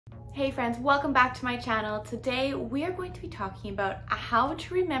Hey friends, welcome back to my channel. Today we are going to be talking about how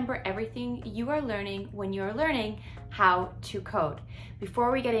to remember everything you are learning when you're learning how to code.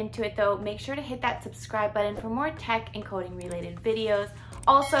 Before we get into it though, make sure to hit that subscribe button for more tech and coding related videos.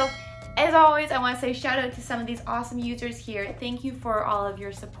 Also, as always, I want to say shout out to some of these awesome users here. Thank you for all of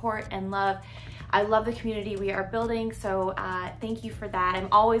your support and love. I love the community we are building, so thank you for that. I'm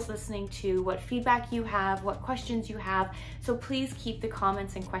always listening to what feedback you have, what questions you have, so please keep the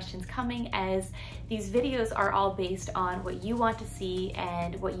comments and questions coming, as these videos are all based on what you want to see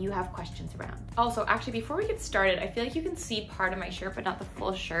and what you have questions around. Also, actually, before we get started, I feel like you can see part of my shirt, but not the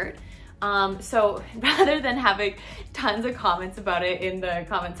full shirt. So rather than having tons of comments about it in the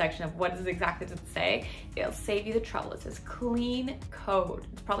comment section of what does exactly does it say, it'll save you the trouble. It says clean code.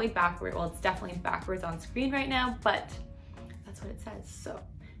 It's probably backward. Well, it's definitely backwards on screen right now, but that's what it says. So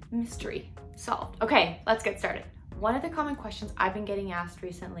mystery solved. Okay, let's get started. One of the common questions I've been getting asked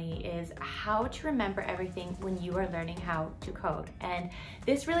recently is how to remember everything when you are learning how to code. And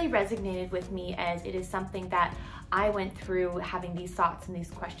this really resonated with me, as it is something that I went through having these thoughts and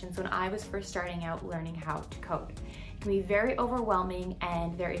these questions when I was first starting out learning how to code. It can be very overwhelming,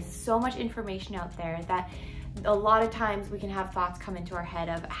 and there is so much information out there that a lot of times we can have thoughts come into our head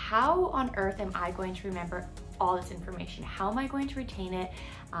of how on earth am I going to remember all this information? How am I going to retain it?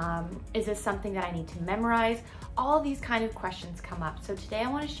 Is this something that I need to memorize? All of these kind of questions come up. So today I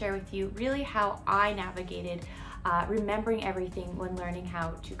want to share with you really how I navigated remembering everything when learning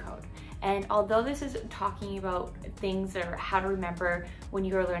how to code. And although this is talking about things or how to remember when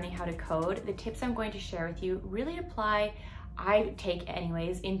you are learning how to code, the tips I'm going to share with you really apply, I take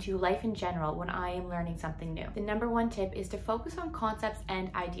anyways, into life in general when I am learning something new. The number one tip is to focus on concepts and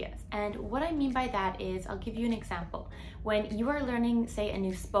ideas. And what I mean by that is, I'll give you an example. When you are learning, say, a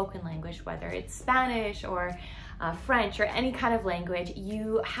new spoken language, whether it's Spanish or French or any kind of language,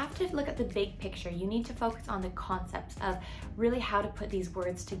 you have to look at the big picture. You need to focus on the concepts of really how to put these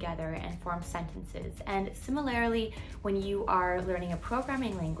words together and form sentences. And similarly, when you are learning a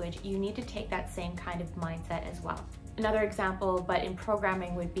programming language, you need to take that same kind of mindset as well. Another example, but in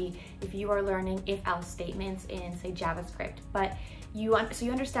programming, would be if you are learning if-else statements in, say, JavaScript, but you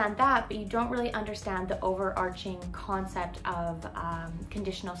understand that, but you don't really understand the overarching concept of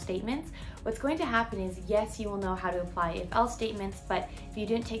conditional statements. What's going to happen is, yes, you will know how to apply if-else statements, but if you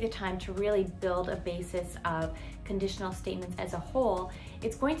didn't take the time to really build a basis of conditional statements as a whole,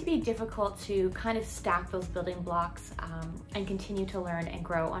 it's going to be difficult to kind of stack those building blocks and continue to learn and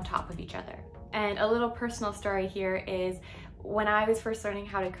grow on top of each other. And a little personal story here is, when I was first learning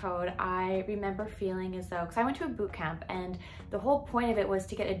how to code, I remember feeling as though, because I went to a boot camp and the whole point of it was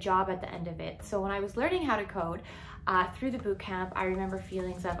to get a job at the end of it. So when I was learning how to code through the boot camp, I remember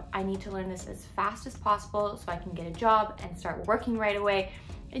feelings of, I need to learn this as fast as possible so I can get a job and start working right away.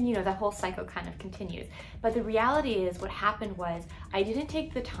 And you know, the whole cycle kind of continues. But the reality is, what happened was, I didn't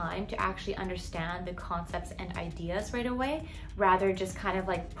take the time to actually understand the concepts and ideas right away, rather just kind of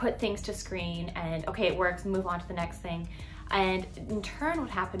like put things to screen and, okay, it works, move on to the next thing. And in turn, what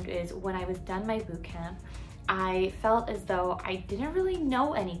happened is, when I was done my boot camp, I felt as though I didn't really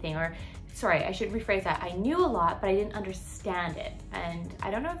know anything, or sorry, I should rephrase that. I knew a lot, but I didn't understand it. And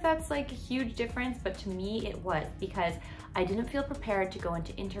I don't know if that's like a huge difference, but to me it was, because I didn't feel prepared to go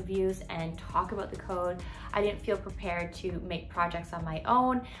into interviews and talk about the code. I didn't feel prepared to make projects on my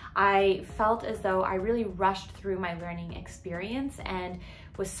own. I felt as though I really rushed through my learning experience and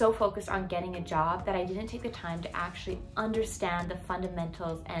was so focused on getting a job that I didn't take the time to actually understand the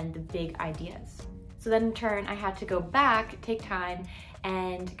fundamentals and the big ideas. So then in turn, I had to go back, take time,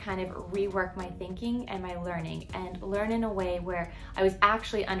 and kind of rework my thinking and my learning, and learn in a way where I was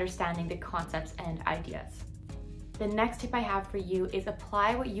actually understanding the concepts and ideas. The next tip I have for you is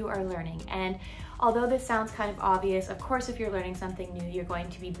apply what you are learning. And although this sounds kind of obvious, of course, if you're learning something new, you're going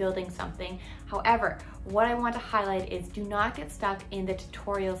to be building something. However, what I want to highlight is, do not get stuck in the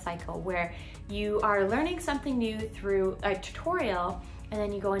tutorial cycle, where you are learning something new through a tutorial, and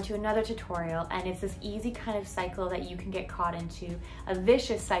then you go into another tutorial, and it's this easy kind of cycle that you can get caught into, a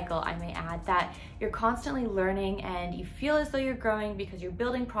vicious cycle, I may add, that you're constantly learning and you feel as though you're growing because you're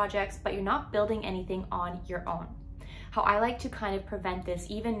building projects, but you're not building anything on your own. How I like to kind of prevent this,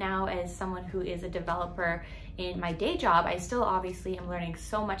 even now as someone who is a developer in my day job, I still obviously am learning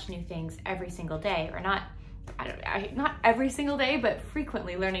so much new things every single day, or not every single day, but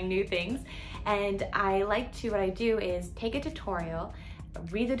frequently learning new things. And I like to, what I do is take a tutorial,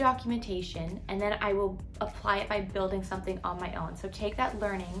 read the documentation, and then I will apply it by building something on my own. So take that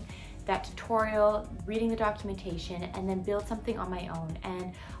learning, that tutorial, reading the documentation, and then build something on my own.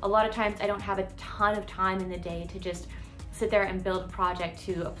 And a lot of times I don't have a ton of time in the day to just sit there and build a project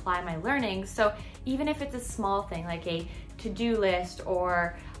to apply my learning. So even if it's a small thing like a to-do list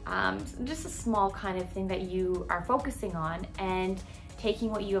or just a small kind of thing that you are focusing on and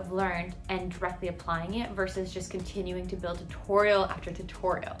taking what you have learned and directly applying it versus just continuing to build tutorial after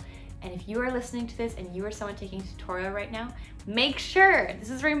tutorial. And if you are listening to this and you are someone taking a tutorial right now, make sure,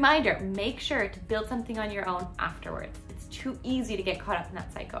 this is a reminder, make sure to build something on your own afterwards. It's too easy to get caught up in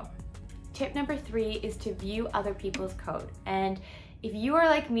that cycle. Tip number 3 is to view other people's code. And if you are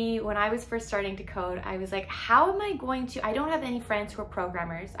like me, when I was first starting to code, I was like, how am I going to, I don't have any friends who are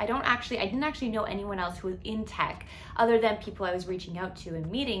programmers. I didn't actually know anyone else who was in tech other than people I was reaching out to and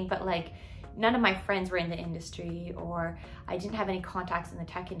meeting, but like none of my friends were in the industry, or I didn't have any contacts in the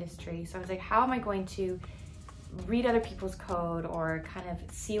tech industry. So I was like, how am I going to read other people's code or kind of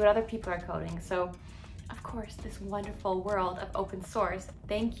see what other people are coding? So of course, this wonderful world of open source.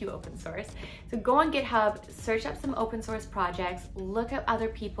 Thank you, open source. So go on GitHub, search up some open source projects, look at other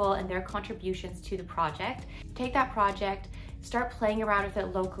people and their contributions to the project. Take that project, start playing around with it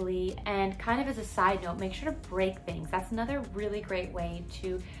locally, and kind of as a side note, make sure to break things. That's another really great way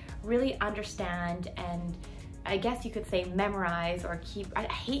to really understand and I guess you could say memorize or keep, I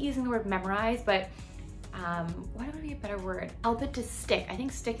hate using the word memorize, but what would be a better word? Help it to stick. I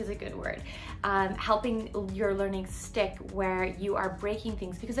think stick is a good word. Helping your learning stick where you are breaking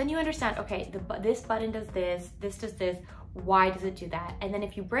things, because then you understand, okay, this button does this does this, why does it do that? And then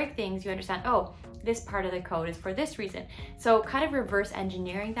if you break things, you understand, oh, this part of the code is for this reason. So kind of reverse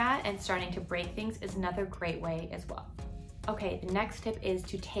engineering that and starting to break things is another great way as well. Okay, the next tip is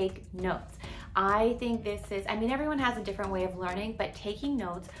to take notes. I think this is, I mean, everyone has a different way of learning, but taking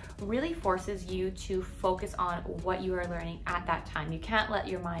notes really forces you to focus on what you are learning at that time. You can't let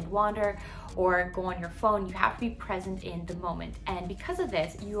your mind wander or go on your phone. You have to be present in the moment. And because of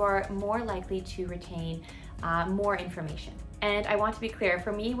this, you are more likely to retain more information. And I want to be clear,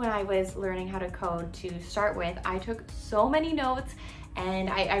 for me, when I was learning how to code to start with, I took so many notes and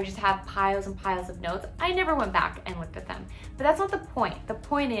I just have piles and piles of notes. I never went back and looked at them. But that's not the point. The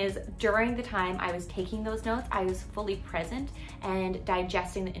point is, during the time I was taking those notes, I was fully present and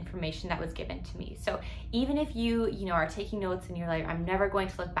digesting the information that was given to me. So even if you are taking notes and you're like, I'm never going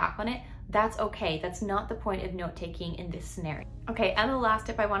to look back on it, that's okay. That's not the point of note-taking in this scenario. Okay, and the last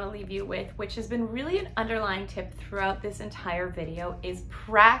tip I want to leave you with, which has been really an underlying tip throughout this entire video, is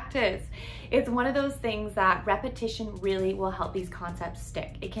practice. It's one of those things that repetition really will help these concepts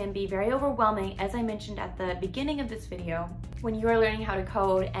stick. It can be very overwhelming, as I mentioned at the beginning of this video, when you are learning how to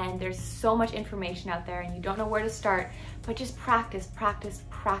code and there's so much information out there and you don't know where to start, but just practice, practice,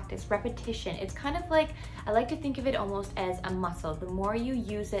 practice, repetition. It's kind of like, I like to think of it almost as a muscle. The more you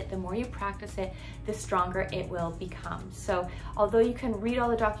use it, the more you practice it, the stronger it will become. So although you can read all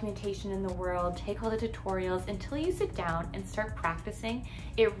the documentation in the world, take all the tutorials, until you sit down and start practicing,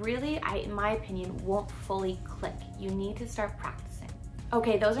 it really, in my opinion, won't fully click. You need to start practicing.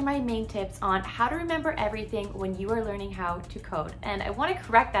 Okay, those are my main tips on how to remember everything when you are learning how to code. And I want to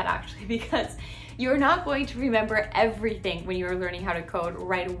correct that actually, because you're not going to remember everything when you're learning how to code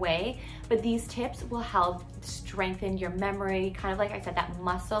right away, but these tips will help strengthen your memory, kind of like I said, that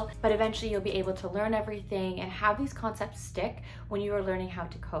muscle, but eventually you'll be able to learn everything and have these concepts stick when you are learning how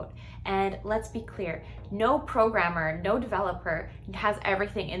to code. And let's be clear, no programmer, no developer has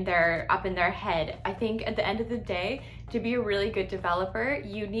everything up in their head. I think at the end of the day, to be a really good developer,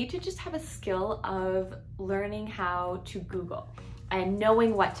 you need to just have a skill of learning how to Google and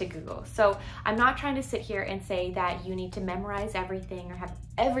knowing what to Google. So I'm not trying to sit here and say that you need to memorize everything or have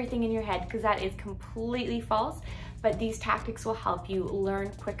everything in your head, because that is completely false. But these tactics will help you learn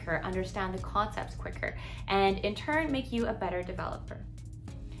quicker, understand the concepts quicker, and in turn make you a better developer.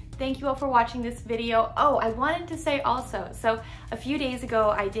 Thank you all for watching this video. Oh, I wanted to say also, so a few days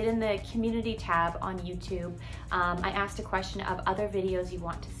ago, I did in the community tab on YouTube, I asked a question of other videos you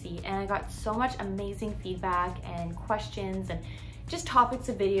want to see, and I got so much amazing feedback and questions and just topics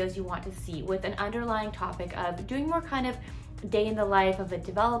of videos you want to see, with an underlying topic of doing more kind of day in the life of a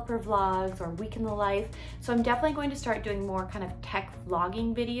developer vlogs or week in the life. So I'm definitely going to start doing more kind of tech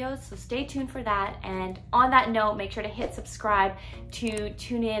vlogging videos, so stay tuned for that. And on that note, make sure to hit subscribe to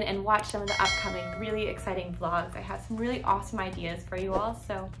tune in and watch some of the upcoming really exciting vlogs. I have some really awesome ideas for you all,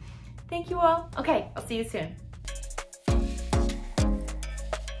 so thank you all. Okay, I'll see you soon.